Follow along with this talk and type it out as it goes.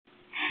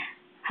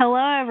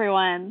Hello,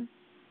 everyone.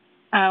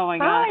 Oh, my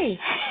Hi.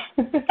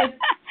 gosh.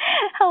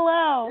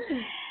 Hello.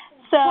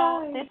 So,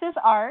 Hi. This is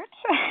Art.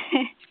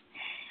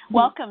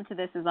 Welcome to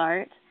This is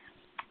Art,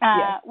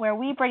 Yes. where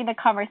we bring the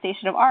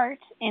conversation of art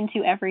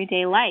into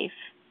everyday life.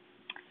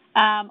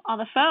 On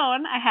the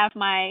phone, I have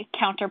my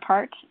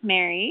counterpart,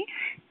 Mary.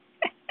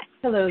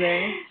 Hello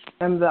there.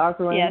 I'm the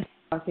awkward one Yes.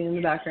 talking in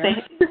the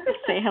background.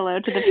 Say hello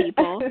to the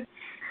people.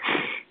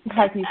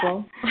 Hi,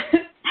 people.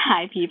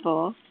 Hi,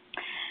 people.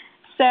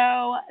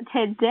 So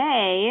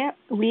today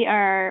we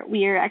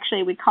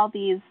call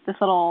this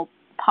little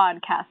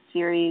podcast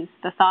series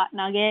the Thought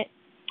Nugget,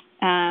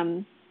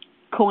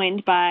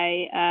 coined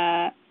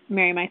by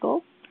Mary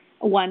Michael,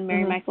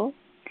 Mary Michael,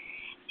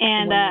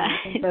 and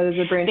that is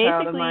a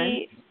brainchild of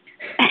mine.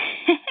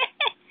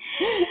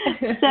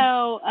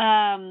 So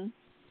I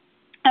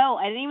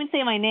didn't even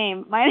say my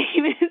name. My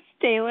name is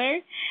Taylor.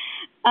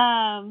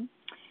 And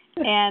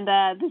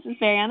this is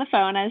Mary on the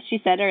phone, as she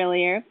said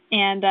earlier.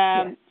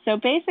 And So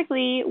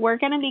basically, we're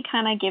going to be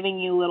kind of giving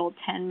you little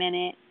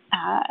 10-minute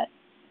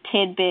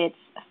tidbits,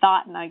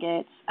 thought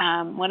nuggets,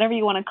 whatever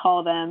you want to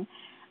call them,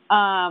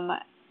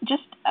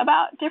 just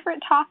about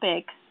different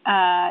topics,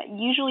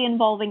 usually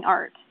involving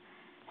art.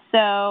 So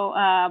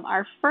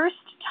our first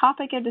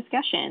topic of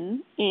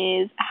discussion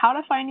is how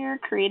to find your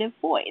creative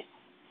voice.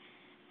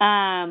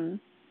 But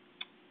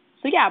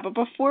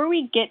before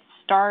we get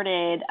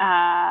started,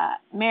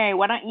 Mary,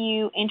 why don't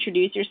you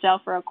introduce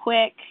yourself real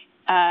quick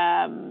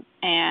and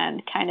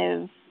kind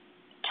of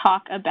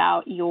talk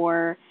about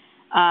your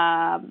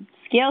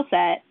skill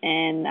set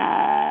and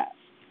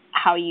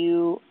how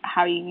you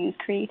use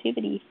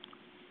creativity.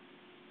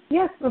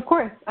 Yes, of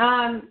course.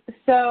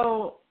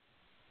 So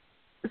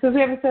as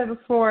we have said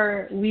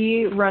before,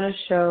 we run a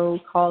show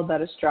called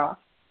Let Us Draw.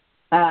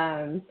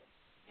 And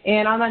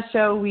on that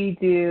show, we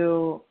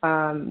do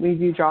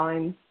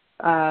drawings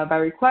by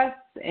request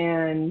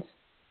and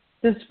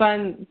just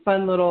fun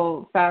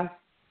little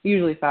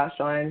usually fast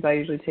drawings. I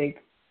usually take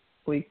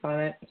weeks on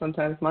it,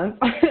 sometimes months.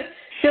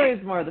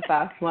 Taylor's more of the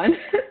fast one.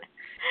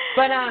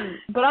 But on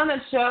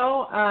that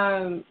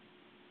show,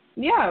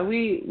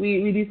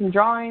 we do some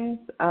drawings.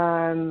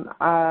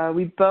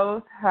 We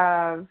both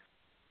have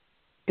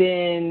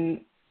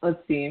been,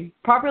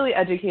 properly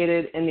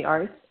educated in the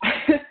arts.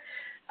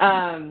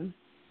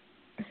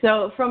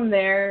 So from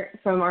there,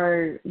 from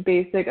our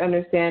basic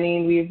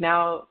understanding, we've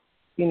now,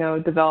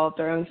 developed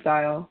our own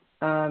style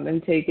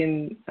and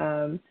taken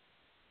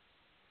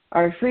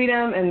our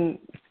freedom and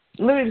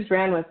literally just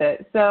ran with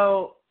it.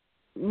 So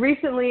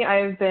recently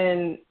I've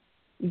been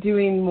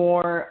doing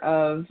more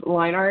of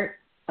line art,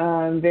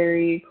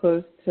 very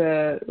close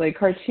to like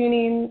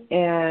cartooning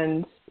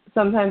and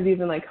sometimes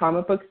even like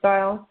comic book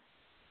style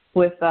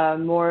with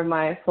more of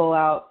my full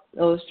out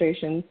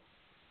illustrations.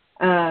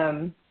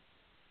 And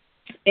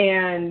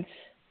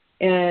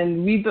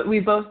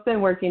we've both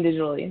been working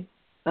digitally,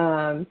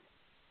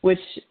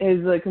 which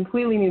is a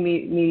completely new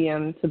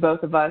medium to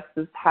both of us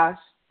this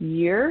past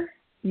year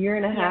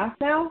and a half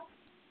now.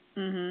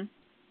 Mhm.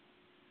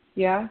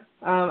 Yeah.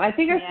 I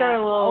think I started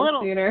a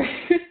little sooner.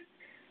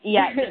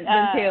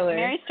 Than Taylor.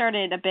 Mary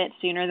started a bit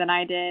sooner than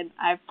I did.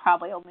 I've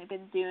probably only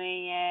been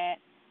doing it.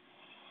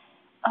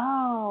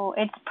 Oh,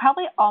 it's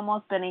probably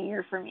almost been a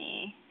year for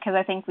me because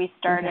I think we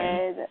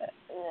started. It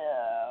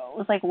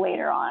was like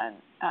later on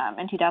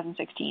in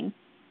 2016.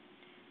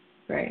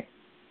 Right.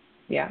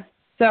 Yeah.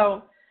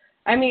 So,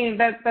 I mean,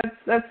 that's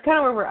kind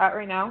of where we're at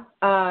right now.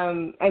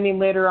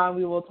 Later on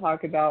we will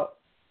talk about,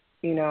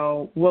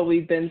 what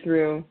we've been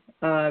through,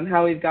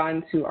 how we've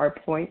gotten to our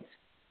point.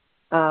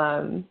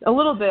 A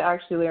little bit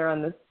actually later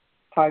on this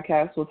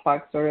podcast we'll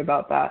talk sort of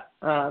about that.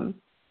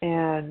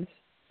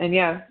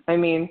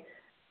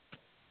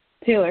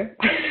 Taylor.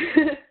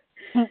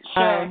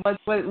 Sure. What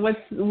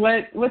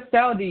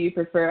style do you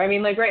prefer?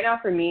 Right now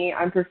for me,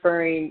 I'm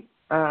preferring.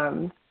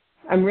 I'm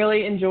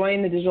really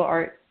enjoying the digital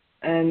art,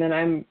 and then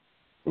I'm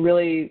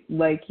really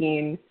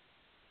liking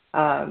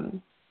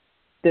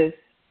this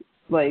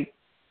like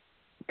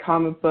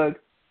comic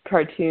book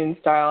cartoon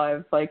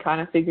style I've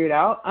kind of figured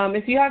out.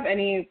 If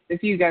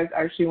you guys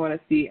actually want to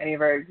see any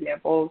of our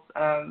examples,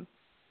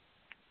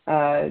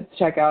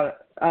 check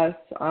out us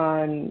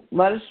on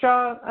Let Us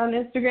Draw on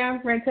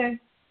Instagram, right, Tay?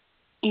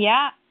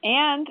 Yeah,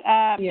 and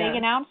big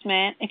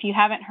announcement, if you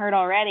haven't heard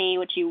already,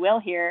 which you will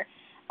hear,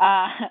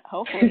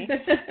 hopefully,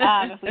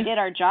 if we did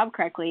our job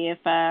correctly,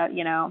 if the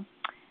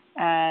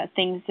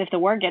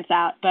word gets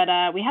out.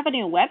 But we have a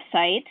new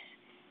website.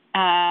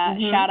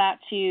 Shout out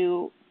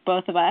to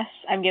both of us.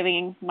 I'm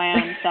giving my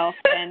own self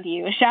and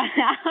you a shout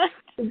out.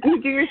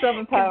 Give yourself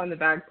a pat on the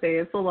back, Tay.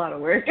 It's a lot of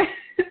work.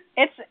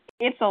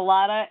 It's a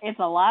lot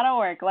of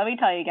work. Let me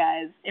tell you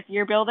guys, if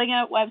you're building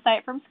a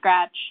website from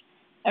scratch,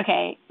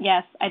 okay,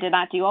 yes, I did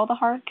not do all the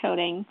hard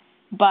coding,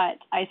 but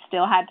I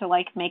still had to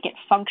like make it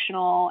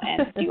functional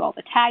and do all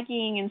the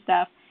tagging and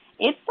stuff.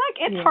 It's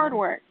hard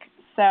work.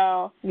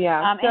 So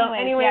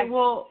anyway,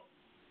 we'll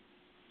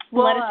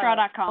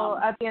LetUsDraw.com. Well,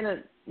 at the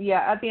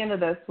end of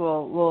this,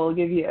 we'll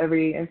give you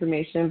every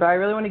information. But I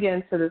really want to get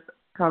into this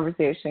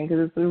conversation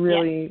because it's a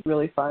really,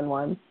 really fun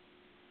one.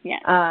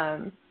 Yeah.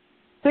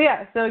 So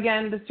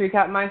again, just to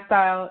recap, my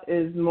style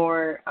is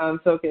more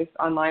focused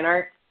on line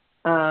art.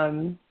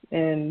 And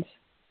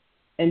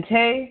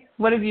Tay,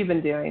 what have you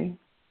been doing?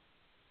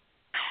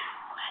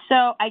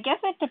 So I guess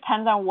it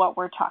depends on what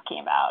we're talking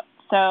about.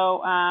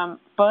 So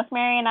both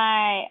Mary and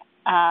I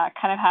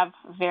kind of have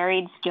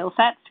varied skill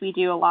sets. We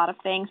do a lot of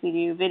things. We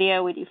do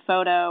video, we do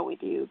photo, we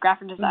do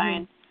graphic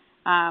design.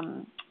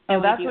 And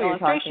that's we do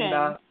what illustration. You're talking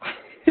about.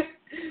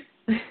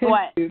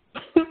 What?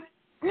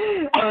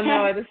 Oh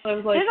no, I was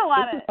like, There's a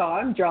lot this is how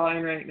I'm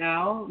drawing right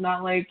now.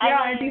 Not like,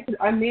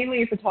 I'm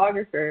mainly a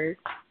photographer.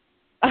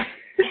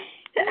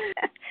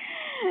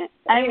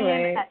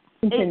 Anyway,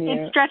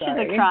 continue. It stretches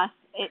across.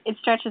 It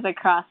stretches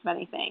across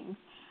many things,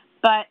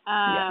 but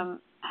I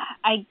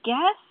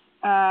guess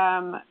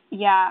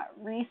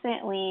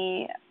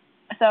recently.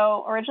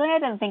 So originally, I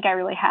didn't think I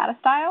really had a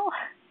style,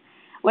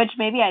 which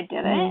maybe I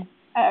didn't.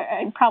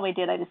 I probably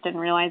did. I just didn't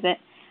realize it.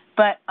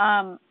 But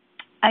I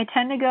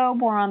tend to go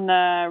more on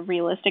the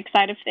realistic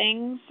side of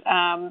things.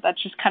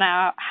 That's just kind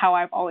of how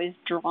I've always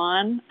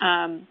drawn.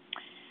 I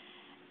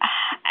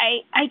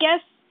guess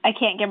I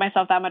can't give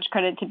myself that much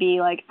credit to be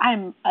like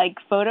I'm like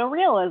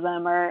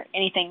photorealism or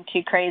anything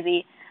too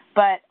crazy,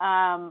 but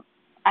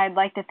I'd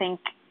like to think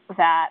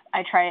that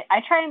I try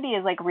and be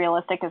as like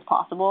realistic as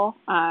possible.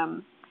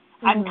 I'm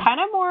kind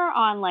of more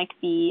on like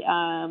the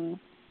kind of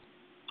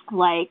you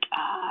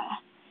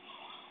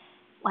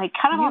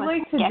on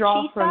like a to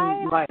draw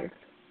style. From life,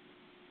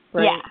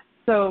 right? Yeah.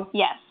 So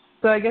yes.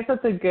 So I guess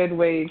that's a good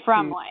way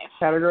from to life.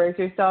 categorize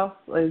yourself,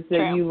 is that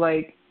True. you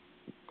like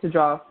to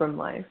draw from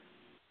life.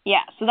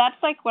 Yeah, so that's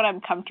like what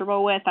I'm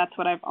comfortable with. That's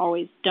what I've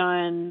always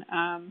done.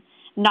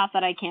 Not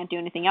that I can't do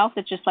anything else.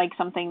 It's just like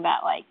something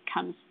that like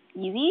comes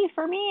easy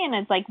for me, and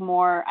it's like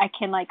more I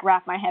can like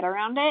wrap my head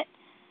around it.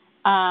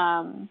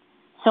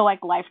 So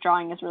like life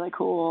drawing is really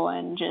cool,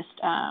 and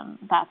just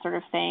that sort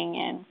of thing.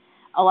 And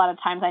a lot of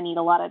times I need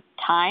a lot of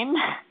time.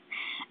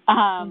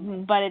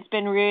 But it's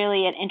been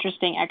really an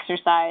interesting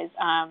exercise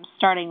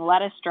starting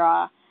Let Us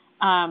Draw.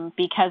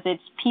 Because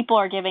people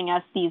are giving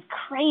us these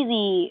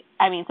crazy,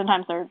 I mean,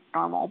 sometimes they're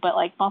normal, but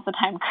like most of the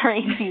time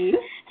crazy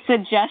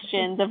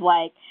suggestions of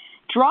like,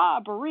 draw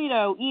a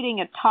burrito eating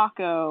a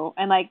taco.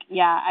 And like,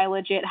 yeah, I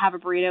legit have a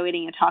burrito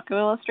eating a taco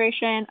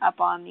illustration up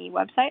on the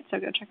website.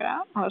 So go check it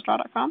out,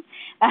 lettusdraw.com.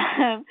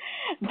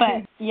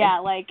 But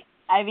yeah, like,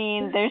 I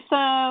mean, there's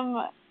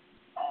some,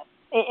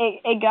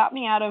 it got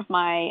me out of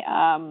my,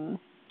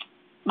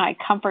 my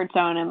comfort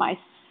zone and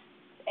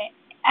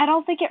I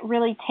don't think it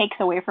really takes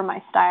away from my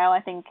style.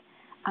 I think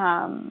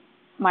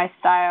my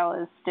style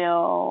is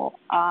still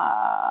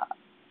I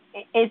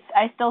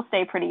still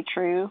stay pretty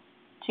true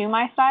to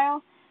my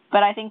style,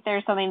 but I think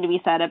there's something to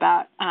be said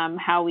about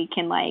how we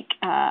can like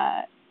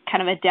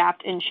kind of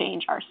adapt and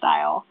change our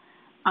style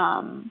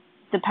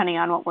depending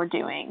on what we're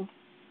doing.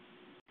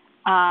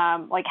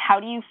 Like, how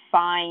do you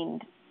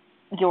find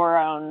your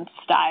own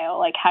style?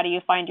 Like, how do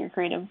you find your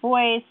creative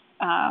voice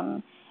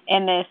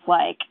in this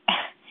like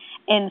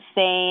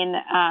insane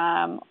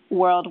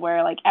world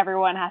where like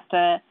everyone has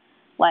to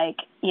like,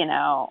 you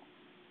know,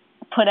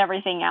 put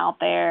everything out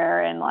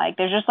there, and like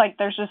there's just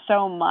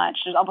so much.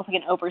 There's almost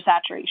like an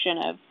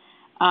oversaturation of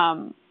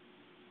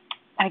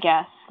I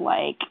guess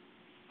like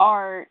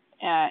art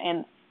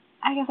and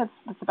I guess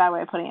that's a bad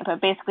way of putting it,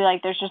 but basically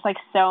like there's just like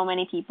so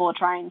many people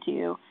trying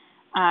to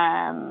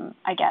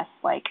I guess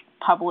like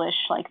publish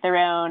like their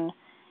own,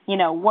 you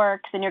know,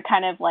 works, and you're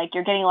kind of like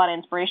you're getting a lot of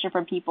inspiration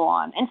from people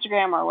on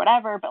Instagram or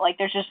whatever, but like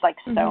there's just like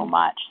so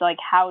much. So like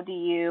how do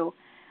you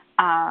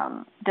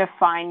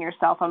define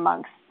yourself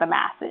amongst the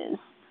masses?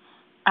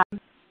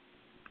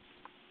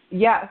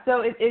 Yeah,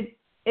 so it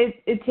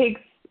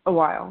takes a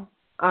while.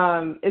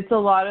 It's a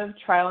lot of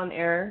trial and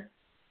error.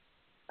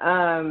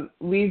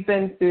 We've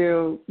been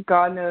through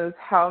God knows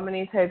how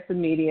many types of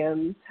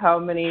mediums, how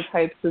many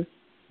types of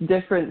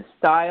different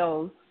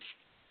styles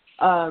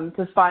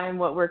to find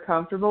what we're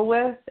comfortable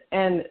with.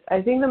 And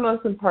I think the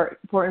most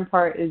important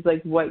part is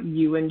like what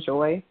you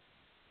enjoy.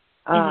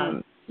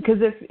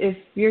 Because if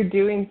you're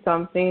doing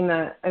something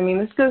that, I mean,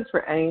 this goes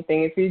for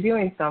anything. If you're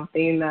doing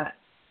something that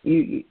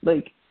you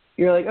like,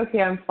 you're like,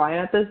 okay, I'm fine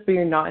at this, but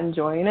you're not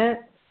enjoying it,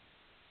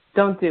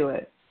 don't do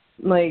it.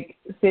 Like,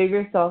 save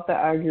yourself the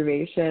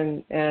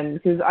aggravation, and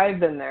because I've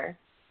been there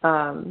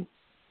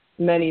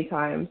many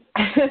times.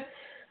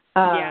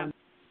 Yeah.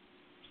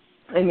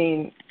 I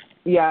mean,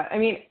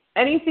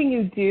 anything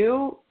you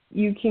do,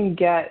 you can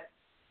get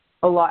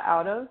a lot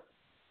out of.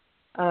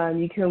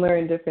 You can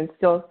learn different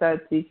skill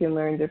sets. You can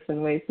learn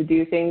different ways to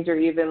do things, or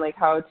even like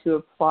how to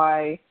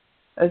apply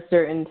a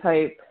certain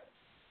type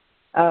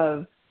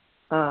of,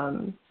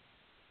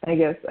 I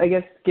guess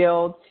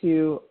skill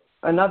to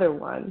another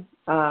one.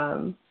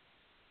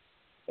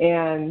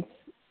 And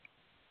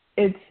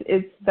it's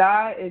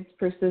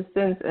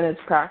persistence and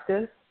it's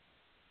practice.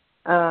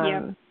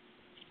 And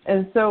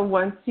so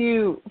once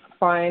you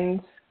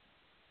find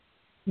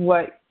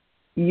what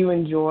you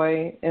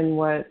enjoy and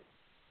what,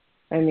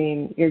 I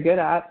mean, you're good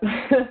at,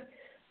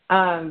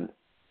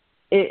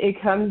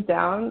 it comes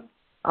down,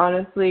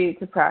 honestly,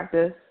 to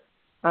practice.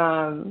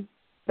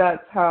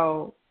 That's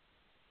how,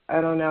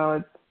 I don't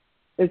know,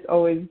 it's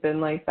always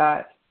been like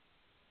that.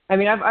 I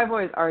mean, I've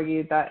always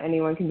argued that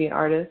anyone can be an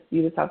artist.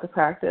 You just have to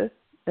practice.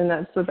 And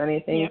that's with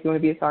anything. Yep. If you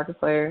want to be a soccer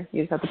player,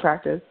 you just have to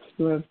practice. If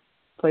you want to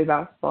play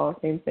basketball,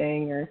 same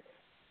thing. Or,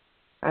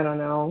 I don't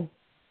know,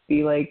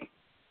 be like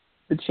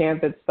the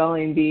champ at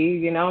spelling bee,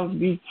 you know,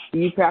 you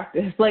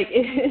practice. Like,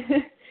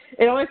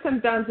 it always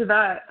comes down to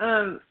that.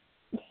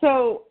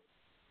 So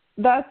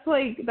that's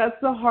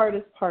the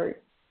hardest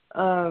part.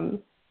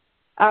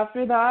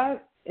 After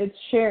that, it's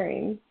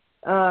sharing.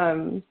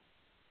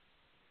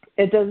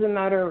 It doesn't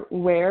matter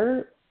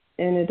where,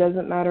 and it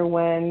doesn't matter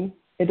when.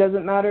 It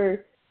doesn't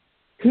matter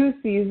who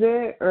sees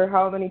it or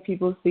how many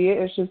people see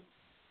it.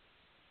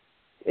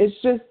 It's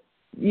just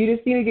you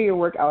just need to get your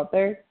work out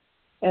there,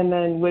 and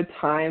then with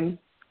time,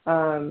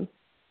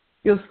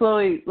 you'll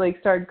slowly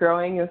start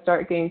growing. You'll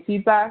start getting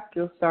feedback.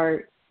 You'll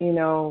start,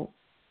 being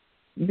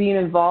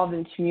involved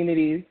in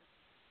communities.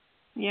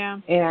 Yeah.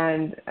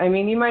 And I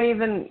mean, you might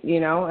even,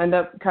 end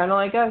up kind of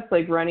like us,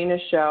 like running a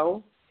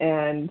show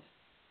and,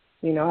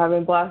 having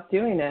a blast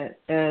doing it.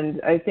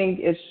 And I think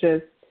it's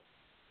just,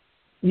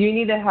 you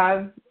need to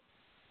have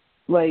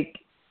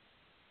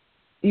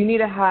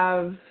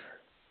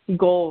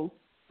goals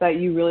that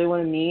you really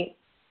want to meet,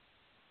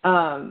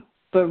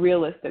 but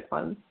realistic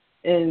ones.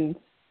 And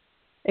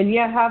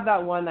yeah, have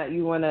that one that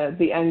you want to,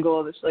 the end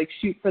goal is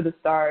shoot for the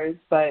stars,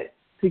 but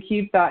to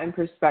keep that in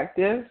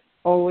perspective,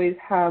 always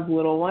have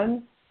little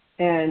ones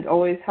and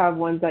always have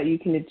ones that you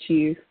can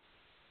achieve,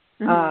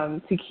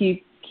 to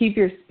keep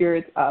your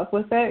spirits up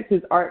with it,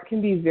 because art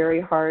can be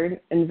very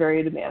hard and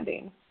very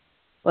demanding.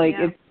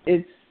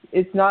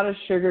 It's not a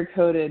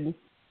sugar-coated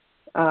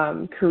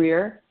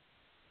career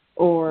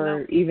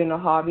or even a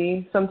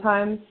hobby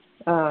sometimes.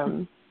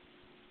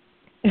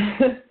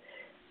 It's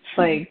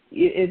like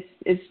if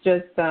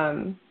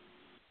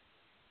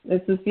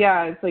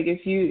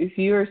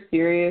you are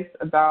serious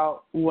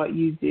about what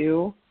you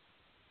do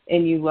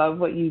and you love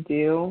what you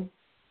do,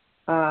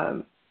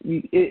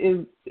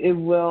 it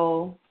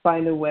will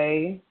find a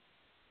way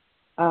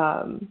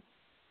to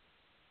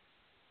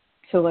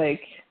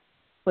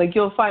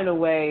you'll find a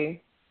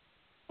way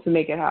to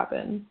make it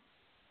happen,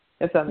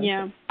 if that makes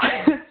sense.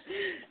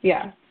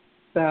 Yeah.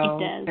 So it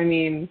does. I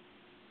mean,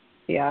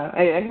 yeah,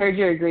 I heard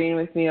you're agreeing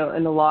with me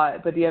in a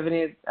lot, but do you have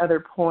any other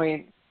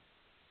points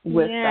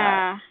with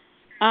that?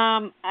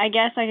 I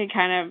guess I could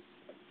kind of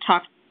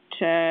talk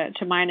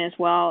to mine as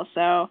well.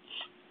 So,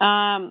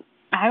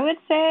 I would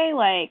say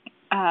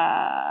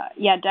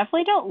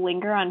definitely don't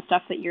linger on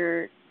stuff that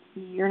you're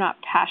not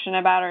passionate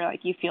about, or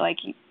you feel like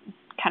you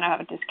kind of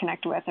have a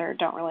disconnect with or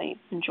don't really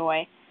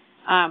enjoy.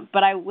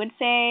 But I would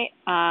say,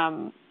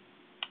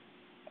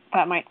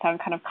 that might sound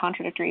kind of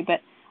contradictory,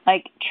 but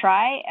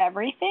try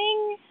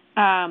everything.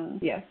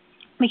 Yes.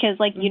 Because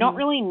you don't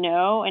really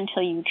know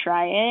until you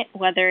try it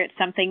whether it's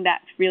something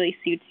that really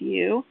suits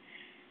you.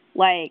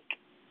 I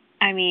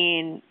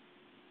mean,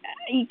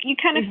 you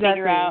kind of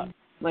figure out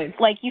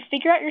you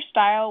figure out your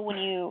style when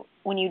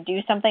you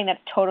do something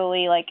that's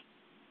totally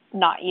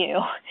not you.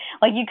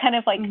 You kind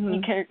of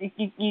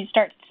you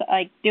start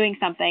doing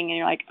something and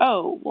you're like,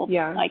 oh well,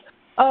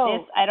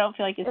 this, I don't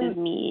feel like this is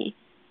me.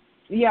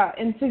 Yeah,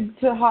 and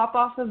to hop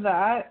off of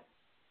that,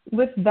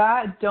 with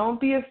that, don't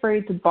be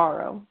afraid to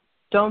borrow.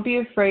 Don't be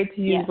afraid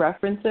to use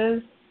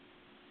references,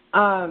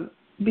 because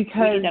we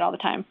do that all the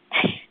time.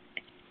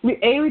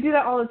 we do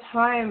that all the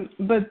time,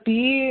 but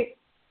B,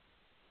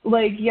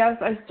 yes,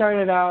 I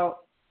started out,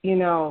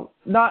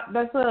 not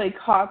necessarily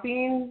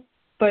copying,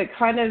 but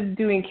kind of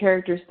doing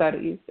character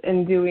studies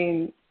and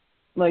doing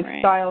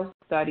style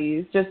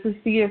studies just to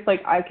see if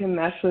I can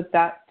mesh with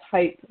that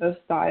type of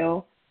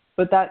style,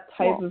 with that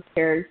type of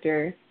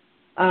character.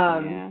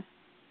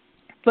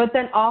 But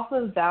then off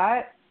of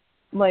that,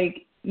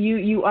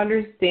 you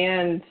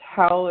understand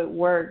how it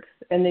works,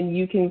 and then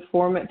you can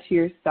form it to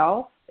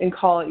yourself and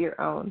call it your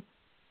own.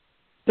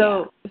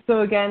 So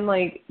again,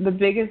 the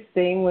biggest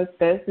thing with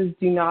this is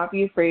do not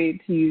be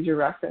afraid to use your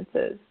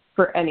references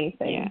for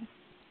anything.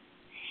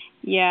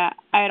 Yeah.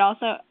 I'd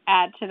also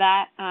add to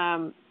that,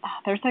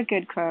 there's a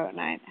good quote, and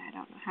I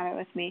don't have it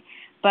with me,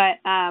 but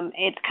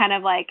it's kind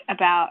of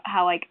about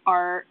how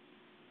art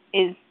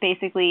is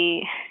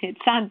basically, it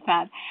sounds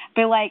bad,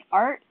 but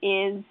art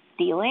is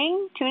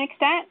stealing to an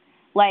extent.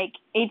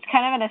 It's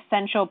kind of an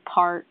essential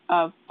part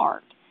of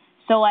art.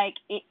 So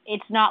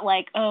it's not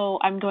oh,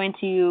 I'm going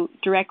to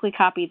directly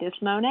copy this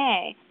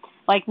Monet.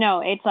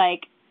 No, it's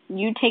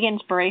you take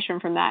inspiration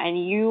from that,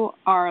 and you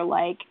are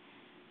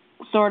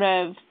sort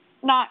of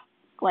not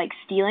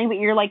stealing, but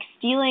you're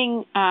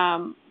stealing,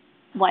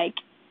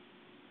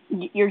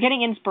 you're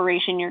getting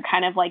inspiration. You're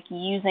kind of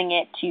using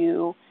it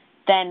to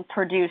then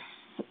produce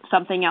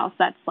something else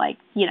that's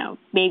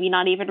maybe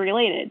not even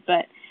related,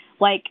 but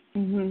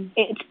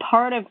it's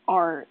part of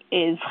art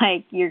is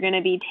you're going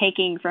to be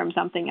taking from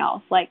something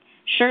else.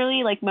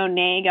 Surely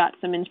Monet got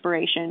some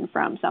inspiration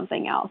from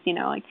something else,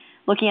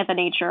 looking at the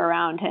nature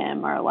around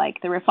him, or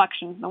the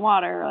reflections in the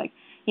water,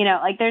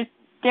 there's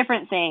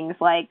different things.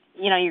 Like,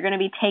 you know, you're going to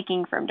be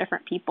taking from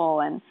different people,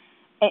 and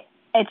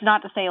it's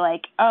not to say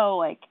like, oh,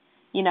 like,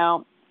 you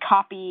know,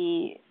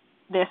 copy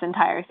this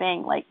entire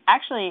thing. Like,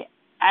 actually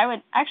I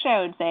would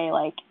say,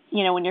 like,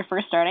 you know, when you're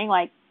first starting,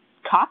 like,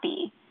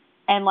 copy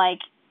and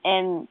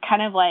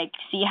kind of like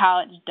see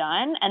how it's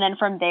done, and then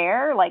from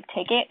there, like,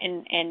 take it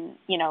and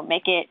you know,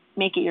 make it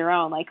your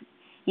own, like,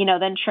 you know,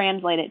 then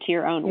translate it to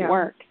your own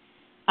work.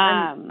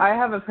 And I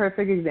have a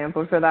perfect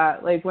example for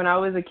that. Like, when I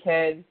was a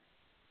kid,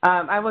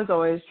 I was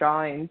always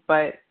drawing,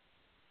 but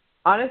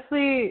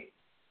honestly,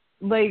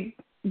 like,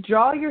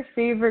 draw your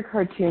favorite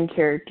cartoon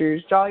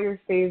characters, draw your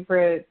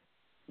favorite,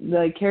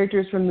 like,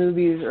 characters from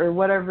movies or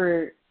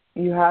whatever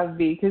you have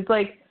because,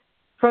 like,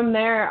 from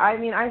there, I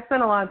mean, I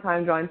spent a lot of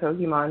time drawing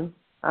Pokemon.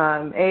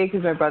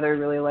 Because my brother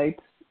really liked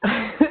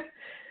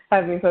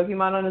having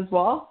Pokemon on his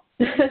wall.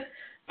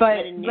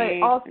 but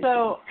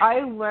also, I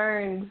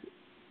learned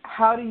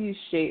how to use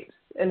shapes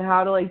and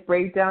how to, like,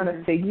 break down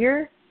a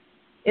figure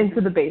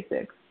into the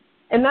basics.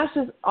 And that's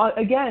just,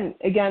 again,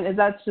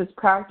 that's just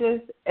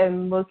practice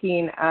and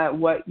looking at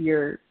what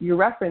you're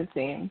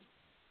referencing.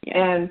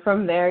 Yeah. And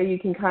from there, you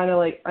can kind of,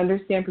 like,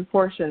 understand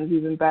proportions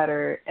even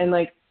better. And,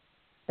 like,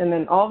 and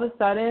then all of a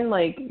sudden,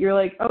 like, you're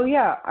like, oh,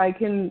 yeah, I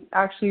can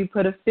actually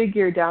put a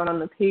figure down on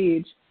the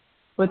page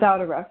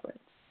without a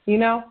reference, you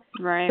know?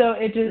 Right. So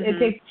it just it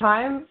takes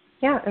time,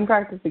 and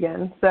practice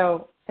again.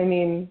 So, I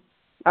mean,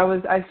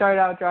 I started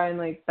out drawing,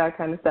 like, that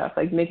kind of stuff,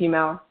 like Mickey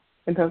Mouse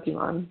and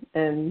Pokemon,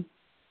 and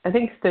I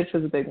think Stitch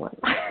was a big one.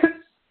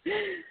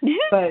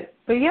 but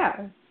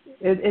yeah,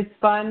 it's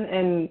fun,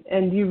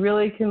 and you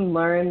really can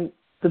learn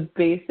the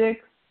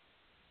basics.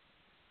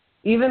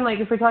 Even, like,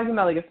 if we're talking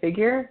about, like, a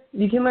figure,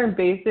 you can learn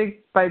basics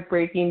by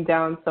breaking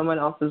down someone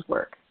else's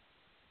work.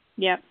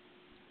 Yep.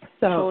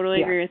 So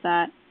totally agree with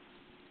that.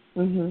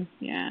 Mhm.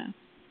 Yeah.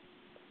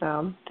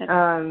 So,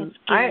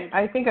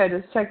 I think I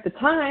just checked the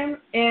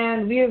time,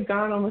 and we have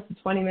gone almost to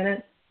 20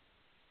 minutes.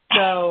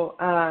 So,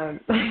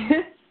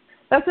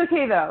 that's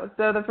okay, though.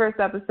 So the first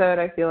episode,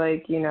 I feel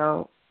like, you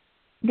know,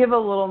 give a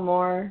little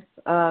more.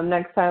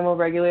 Next time we'll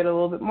regulate a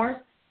little bit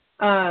more.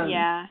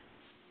 Yeah.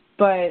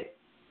 But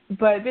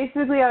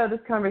basically, out of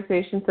this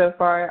conversation so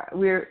far,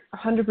 we're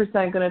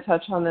 100% going to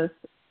touch on this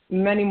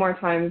many more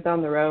times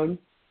down the road,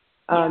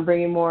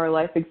 bringing more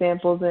life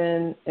examples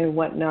in and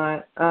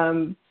whatnot.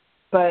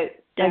 But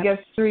I guess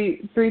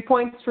three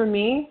points for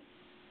me: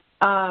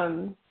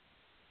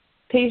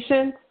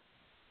 patient,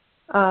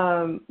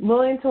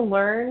 willing to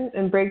learn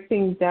and break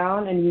things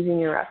down, and using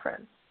your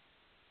reference.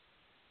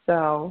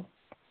 So,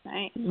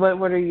 nice.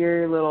 What are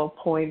your little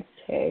points,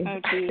 Tay? Oh,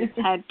 geez.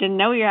 I didn't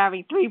know you were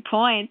having 3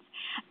 points.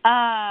 Well,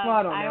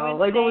 I don't know.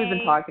 Like, what we've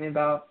been talking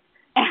about.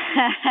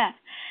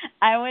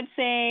 I would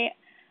say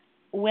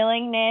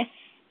willingness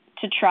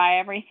to try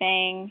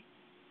everything.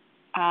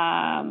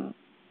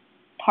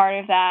 Part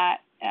of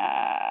that,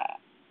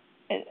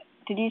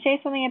 did you say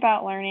something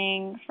about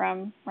learning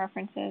from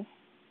references?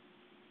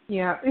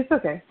 Yeah, it's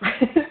okay.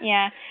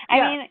 Yeah.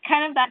 I mean,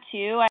 kind of that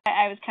too.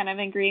 I was kind of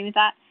agreeing with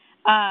that.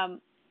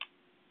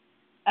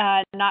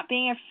 Not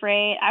being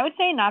afraid. I would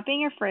say not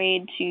being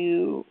afraid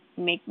to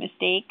make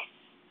mistakes.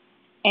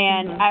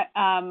 And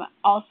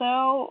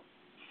also,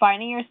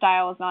 finding your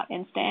style is not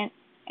instant,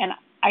 and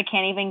I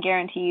can't even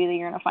guarantee you that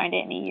you're going to find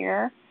it in a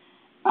year.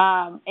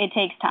 It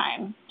takes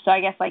time. So I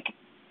guess, like,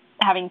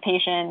 having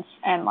patience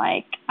and,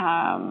 like,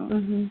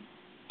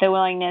 the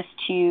willingness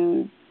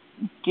to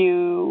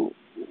do,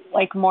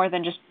 like, more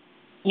than just,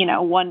 you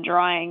know, one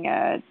drawing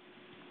a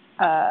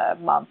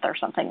month or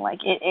something.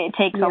 Like, it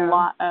takes a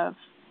lot of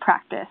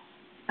practice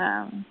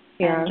and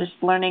just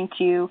learning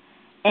to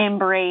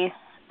embrace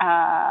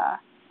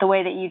the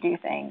way that you do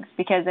things,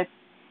 because if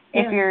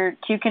you're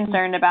too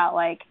concerned about,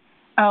 like,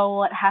 oh,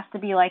 well, it has to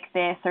be like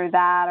this or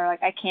that, or,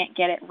 like, I can't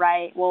get it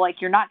right, well, like,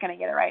 you're not going to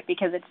get it right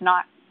because it's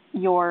not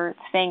your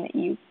thing that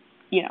you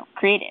know,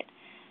 created.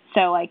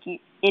 So, like, you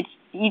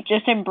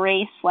just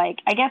embrace,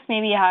 like, I guess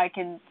maybe how I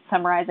can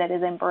summarize it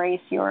is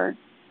embrace your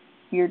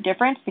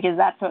difference, because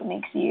that's what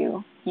makes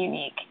you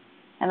unique,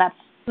 and that's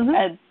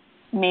a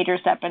major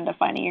step into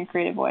finding your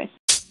creative voice.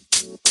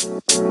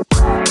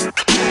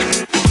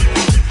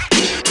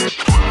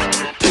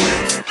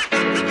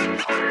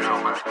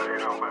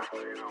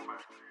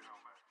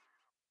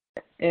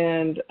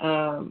 And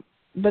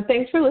but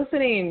thanks for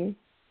listening,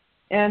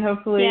 and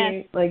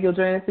hopefully like you'll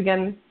join us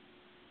again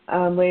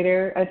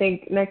later. I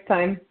think next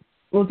time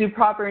we'll do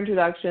proper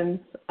introductions.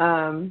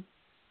 And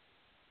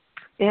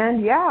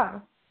yeah,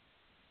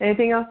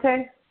 anything else,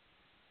 Tay?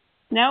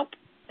 Nope.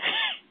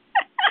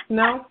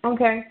 No?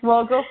 Okay.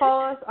 Well, go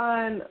follow us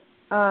on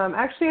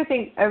actually I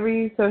think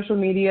every social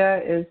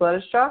media is Let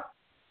Us Draw.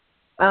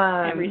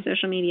 Every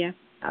social media.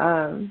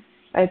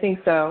 I think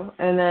so.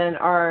 And then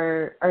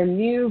our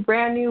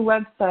brand new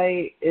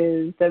website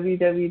is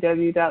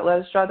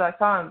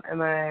www.letusdraw.com.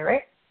 Am I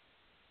right?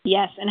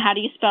 Yes. And how do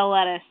you spell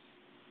lettuce?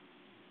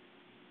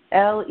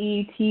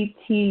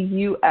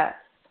 Lettus.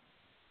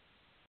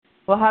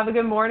 Well, have a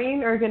good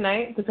morning or good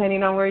night,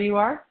 depending on where you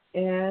are,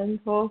 and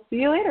we'll see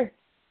you later.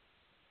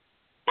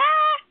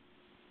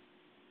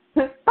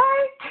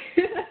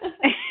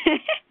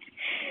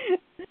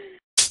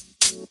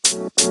 You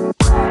know,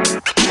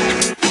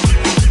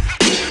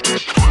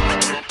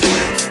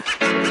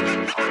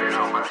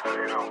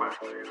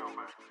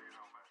 man.